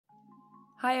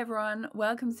Hi everyone,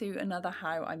 welcome to another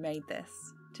How I Made This.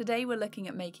 Today we're looking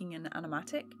at making an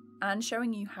animatic and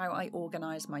showing you how I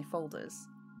organise my folders.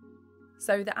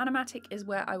 So the animatic is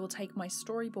where I will take my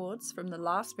storyboards from the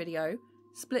last video,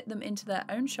 split them into their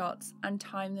own shots and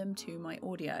time them to my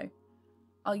audio.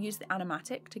 I'll use the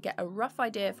animatic to get a rough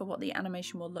idea for what the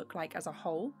animation will look like as a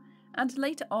whole, and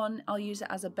later on I'll use it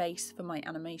as a base for my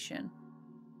animation.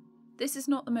 This is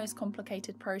not the most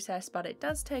complicated process, but it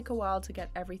does take a while to get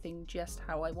everything just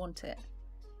how I want it.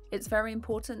 It's very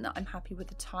important that I'm happy with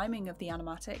the timing of the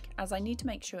animatic, as I need to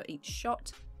make sure each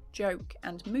shot, joke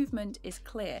and movement is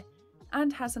clear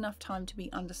and has enough time to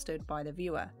be understood by the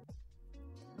viewer.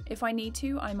 If I need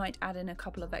to, I might add in a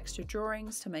couple of extra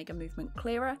drawings to make a movement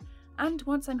clearer, and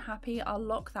once I'm happy I'll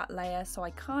lock that layer so I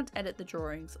can't edit the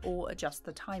drawings or adjust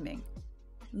the timing.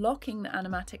 Locking the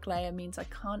animatic layer means I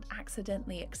can't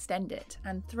accidentally extend it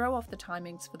and throw off the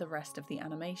timings for the rest of the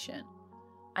animation.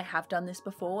 I have done this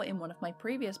before in one of my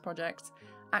previous projects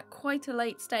at quite a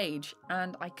late stage,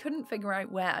 and I couldn't figure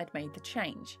out where I'd made the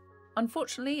change.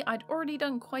 Unfortunately, I'd already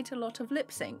done quite a lot of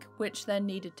lip sync, which then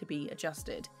needed to be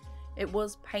adjusted. It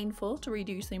was painful to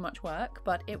redo so much work,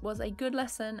 but it was a good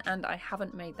lesson and I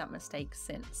haven't made that mistake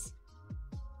since.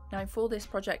 Now for this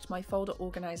project, my folder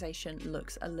organisation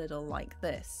looks a little like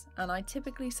this, and I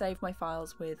typically save my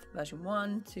files with version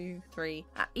 1, 2, 3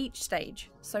 at each stage,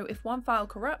 so if one file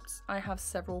corrupts, I have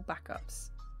several backups.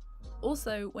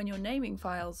 Also, when you're naming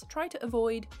files, try to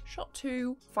avoid shot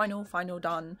 2, final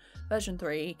done, version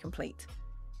 3 complete,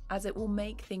 as it will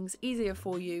make things easier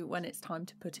for you when it's time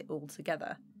to put it all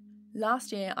together.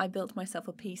 Last year I built myself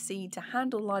a PC to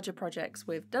handle larger projects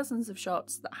with dozens of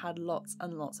shots that had lots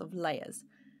and lots of layers.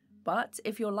 But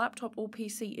if your laptop or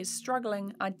PC is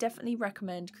struggling, I definitely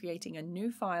recommend creating a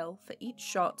new file for each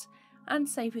shot and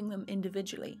saving them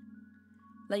individually.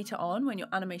 Later on, when your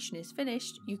animation is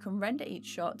finished, you can render each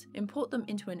shot, import them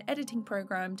into an editing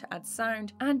program to add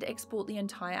sound, and export the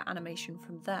entire animation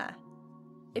from there.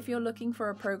 If you're looking for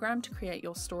a program to create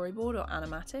your storyboard or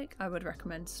animatic, I would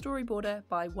recommend Storyboarder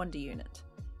by WonderUnit.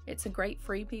 It's a great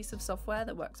free piece of software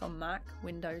that works on Mac,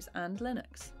 Windows and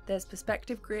Linux. There's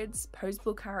perspective grids,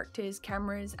 posable characters,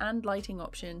 cameras and lighting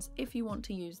options if you want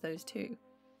to use those too.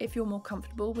 If you're more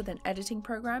comfortable with an editing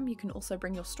program, you can also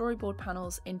bring your storyboard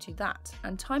panels into that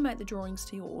and time out the drawings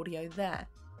to your audio there.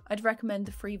 I'd recommend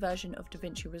the free version of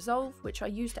Davinci Resolve, which I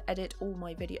use to edit all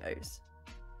my videos.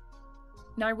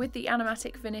 Now with the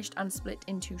animatic finished and split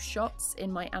into shots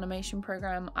in my animation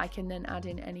program, I can then add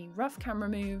in any rough camera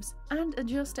moves and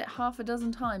adjust it half a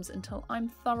dozen times until I'm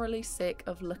thoroughly sick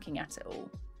of looking at it all.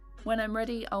 When I'm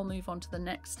ready, I'll move on to the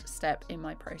next step in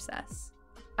my process.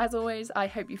 As always, I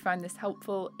hope you found this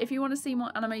helpful. If you want to see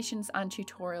more animations and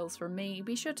tutorials from me,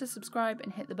 be sure to subscribe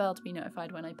and hit the bell to be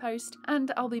notified when I post,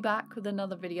 and I'll be back with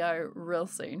another video real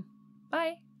soon.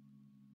 Bye!